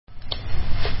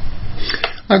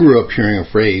I grew up hearing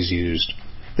a phrase used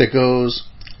that goes,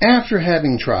 after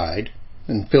having tried,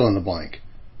 and fill in the blank.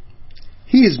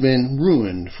 He has been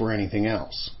ruined for anything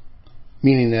else.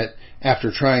 Meaning that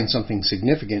after trying something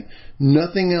significant,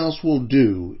 nothing else will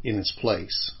do in its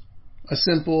place. A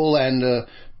simple and a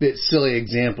bit silly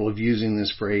example of using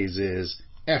this phrase is,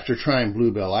 after trying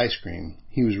Bluebell ice cream,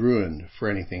 he was ruined for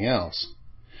anything else.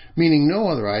 Meaning no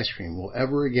other ice cream will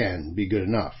ever again be good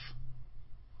enough.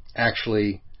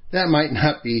 Actually, that might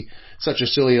not be such a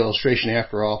silly illustration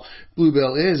after all.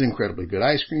 Bluebell is incredibly good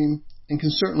ice cream and can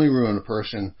certainly ruin a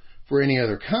person for any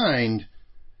other kind.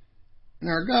 In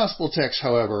our gospel text,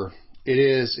 however, it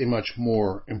is a much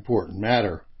more important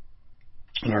matter.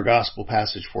 In our gospel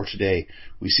passage for today,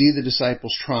 we see the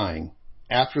disciples trying,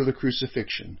 after the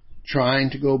crucifixion,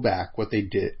 trying to go back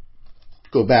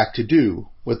to do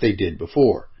what they did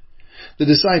before. The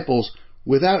disciples,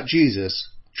 without Jesus,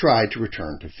 tried to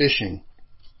return to fishing.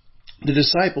 The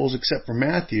disciples, except for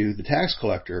Matthew, the tax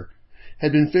collector,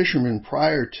 had been fishermen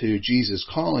prior to Jesus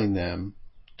calling them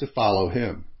to follow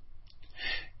him.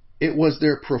 It was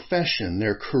their profession,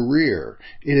 their career.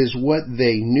 It is what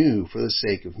they knew for the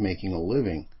sake of making a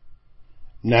living.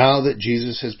 Now that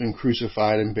Jesus has been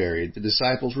crucified and buried, the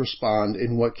disciples respond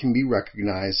in what can be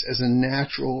recognized as a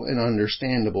natural and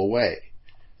understandable way.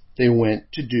 They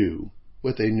went to do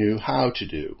what they knew how to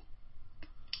do.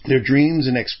 Their dreams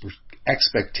and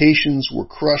expectations were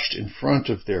crushed in front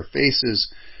of their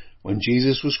faces when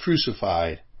Jesus was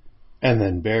crucified and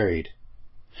then buried.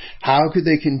 How could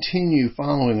they continue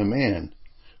following a man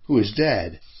who is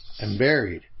dead and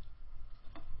buried?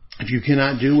 If you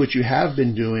cannot do what you have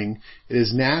been doing, it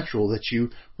is natural that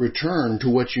you return to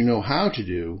what you know how to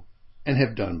do and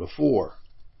have done before.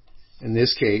 In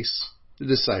this case, the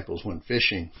disciples went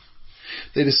fishing.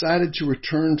 They decided to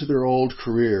return to their old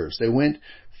careers. They went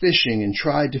fishing and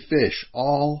tried to fish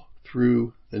all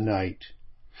through the night.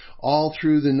 All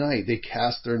through the night they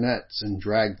cast their nets and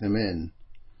dragged them in.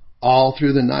 All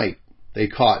through the night they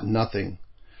caught nothing.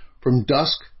 From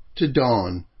dusk to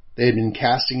dawn they had been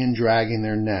casting and dragging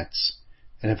their nets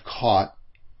and have caught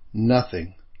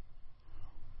nothing.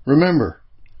 Remember,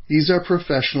 these are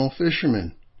professional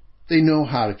fishermen. They know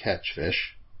how to catch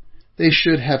fish. They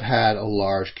should have had a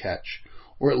large catch,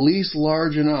 or at least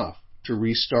large enough to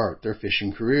restart their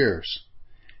fishing careers.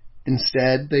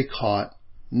 Instead, they caught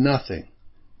nothing,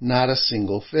 not a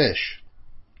single fish.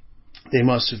 They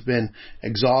must have been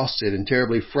exhausted and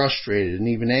terribly frustrated and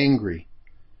even angry.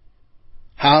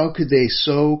 How could they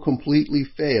so completely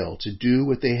fail to do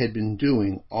what they had been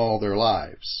doing all their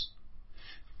lives?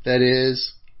 That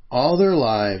is, all their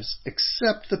lives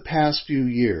except the past few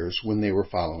years when they were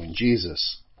following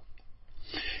Jesus.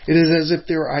 It is as if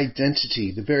their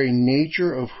identity, the very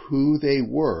nature of who they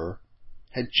were,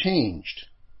 had changed.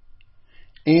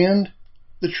 And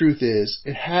the truth is,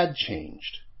 it had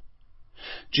changed.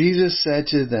 Jesus said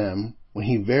to them when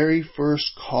he very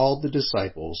first called the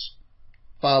disciples,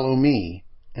 "Follow me,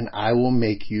 and I will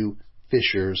make you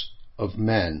fishers of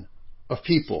men, of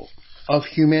people, of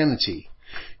humanity.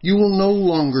 You will no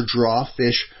longer draw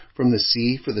fish from the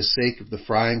sea for the sake of the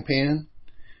frying pan.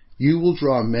 You will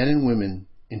draw men and women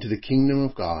into the kingdom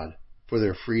of God for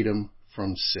their freedom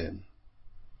from sin."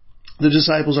 The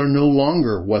disciples are no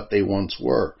longer what they once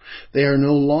were. They are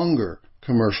no longer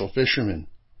commercial fishermen.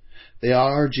 They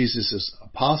are Jesus'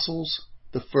 apostles,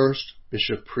 the first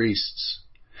bishop priests.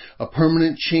 A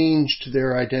permanent change to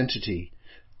their identity,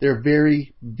 their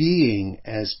very being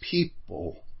as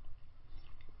people,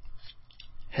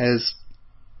 has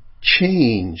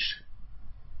changed.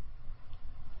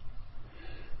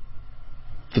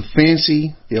 The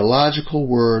fancy theological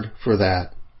word for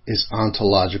that is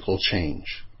ontological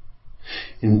change.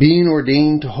 In being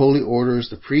ordained to holy orders,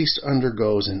 the priest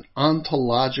undergoes an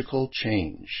ontological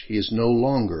change. He is no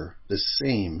longer the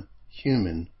same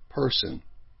human person.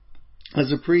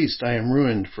 As a priest, I am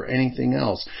ruined for anything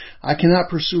else. I cannot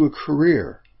pursue a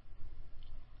career.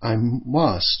 I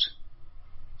must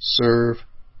serve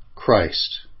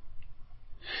Christ.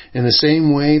 In the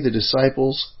same way, the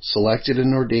disciples, selected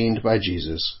and ordained by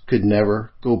Jesus, could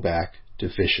never go back to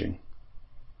fishing.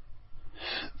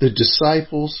 The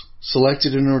disciples,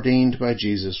 selected and ordained by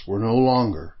Jesus, were no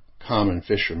longer common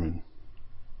fishermen.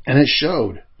 And it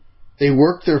showed. They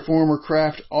worked their former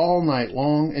craft all night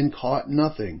long and caught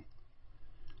nothing.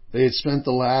 They had spent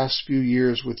the last few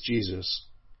years with Jesus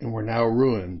and were now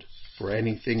ruined for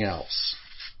anything else.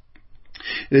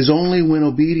 It is only when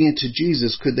obedient to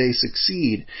Jesus could they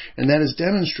succeed, and that is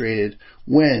demonstrated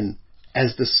when,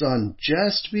 as the sun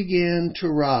just began to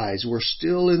rise, we're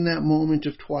still in that moment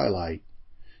of twilight,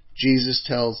 Jesus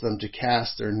tells them to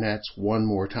cast their nets one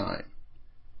more time.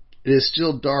 It is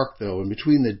still dark, though, and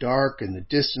between the dark and the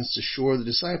distance to shore, the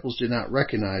disciples did not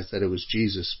recognize that it was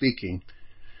Jesus speaking.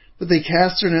 But they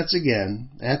cast their nets again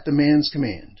at the man's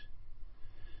command.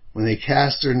 When they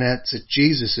cast their nets at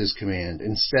Jesus' command,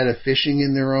 instead of fishing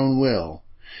in their own will,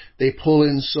 they pull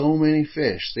in so many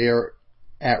fish they are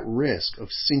at risk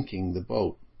of sinking the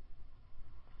boat.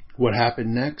 What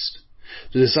happened next?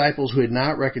 The disciples who had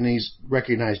not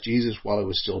recognized Jesus while it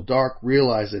was still dark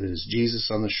realized that it is Jesus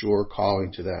on the shore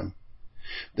calling to them.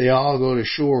 They all go to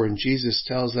shore, and Jesus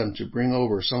tells them to bring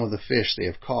over some of the fish they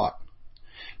have caught.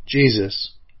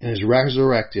 Jesus, in his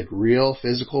resurrected, real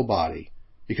physical body,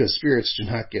 because spirits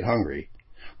do not get hungry,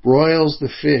 broils the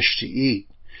fish to eat,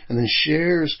 and then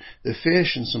shares the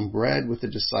fish and some bread with the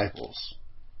disciples.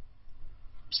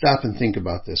 Stop and think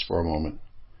about this for a moment.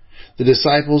 The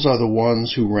disciples are the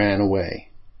ones who ran away.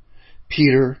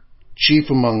 Peter, chief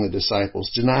among the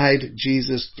disciples, denied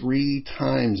Jesus 3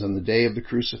 times on the day of the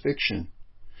crucifixion.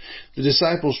 The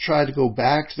disciples tried to go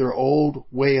back to their old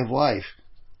way of life,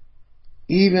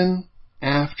 even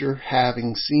after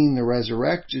having seen the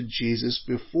resurrected Jesus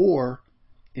before,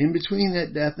 in between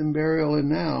that death and burial and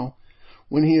now,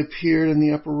 when he appeared in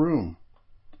the upper room.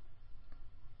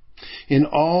 In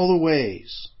all the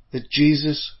ways that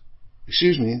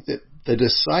that the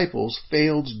disciples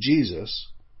failed Jesus,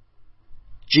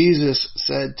 Jesus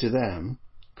said to them,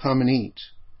 "Come and eat.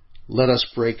 Let us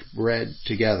break bread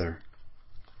together."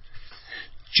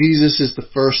 Jesus is the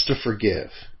first to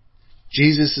forgive.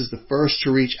 Jesus is the first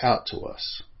to reach out to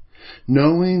us.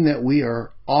 Knowing that we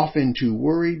are often too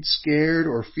worried, scared,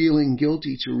 or feeling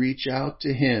guilty to reach out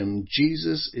to him,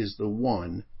 Jesus is the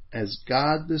one, as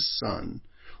God the Son,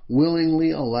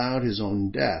 willingly allowed his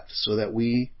own death so that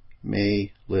we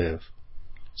may live.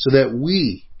 So that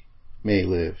we may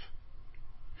live.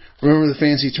 Remember the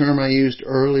fancy term I used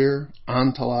earlier,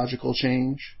 ontological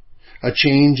change? A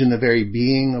change in the very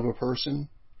being of a person?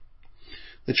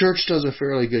 The church does a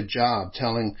fairly good job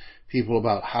telling people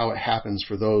about how it happens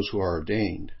for those who are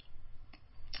ordained.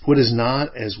 What is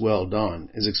not as well done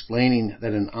is explaining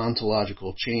that an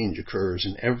ontological change occurs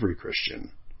in every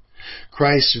Christian.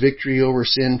 Christ's victory over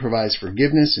sin provides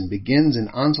forgiveness and begins an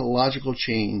ontological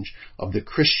change of the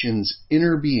Christian's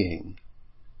inner being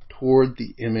toward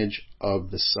the image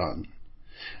of the Son.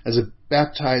 As a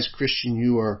baptized Christian,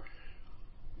 you are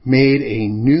made a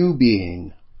new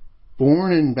being,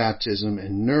 born in baptism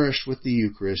and nourished with the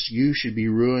Eucharist. You should be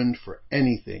ruined for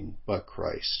anything but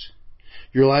Christ.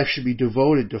 Your life should be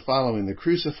devoted to following the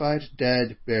crucified,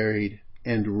 dead, buried,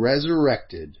 and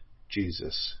resurrected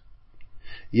Jesus.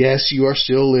 Yes, you are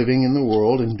still living in the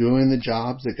world and doing the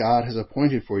jobs that God has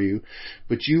appointed for you,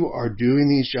 but you are doing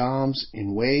these jobs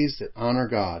in ways that honor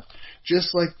God.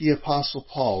 Just like the Apostle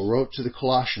Paul wrote to the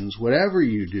Colossians, "Whatever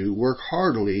you do, work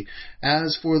heartily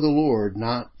as for the Lord,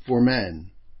 not for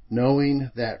men, knowing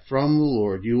that from the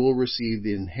Lord you will receive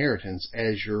the inheritance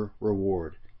as your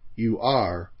reward." You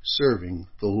are serving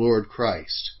the Lord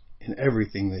Christ in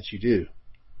everything that you do.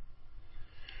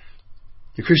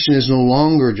 The Christian is no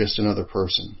longer just another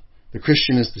person. The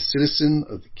Christian is the citizen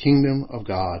of the kingdom of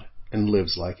God and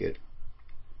lives like it.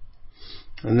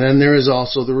 And then there is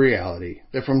also the reality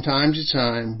that from time to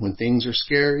time, when things are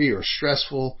scary or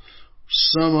stressful,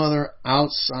 some other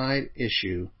outside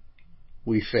issue,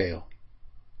 we fail.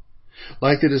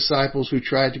 Like the disciples who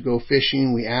tried to go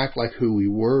fishing, we act like who we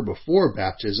were before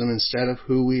baptism instead of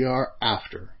who we are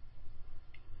after.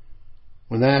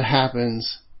 When that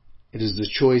happens, it is the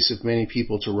choice of many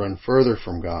people to run further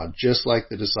from God, just like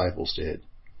the disciples did.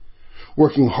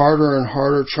 Working harder and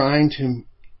harder, trying to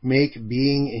make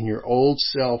being in your old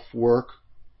self work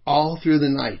all through the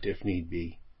night if need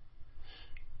be.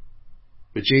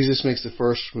 But Jesus makes the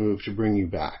first move to bring you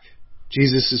back.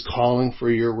 Jesus is calling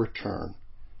for your return.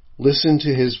 Listen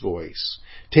to his voice.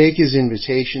 Take his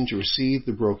invitation to receive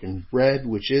the broken bread,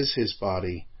 which is his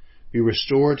body. Be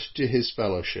restored to his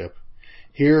fellowship.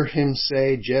 Hear him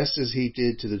say, just as he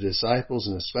did to the disciples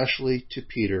and especially to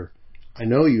Peter, "I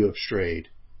know you have strayed.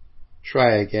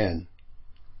 Try again.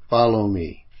 Follow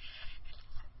me."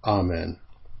 Amen.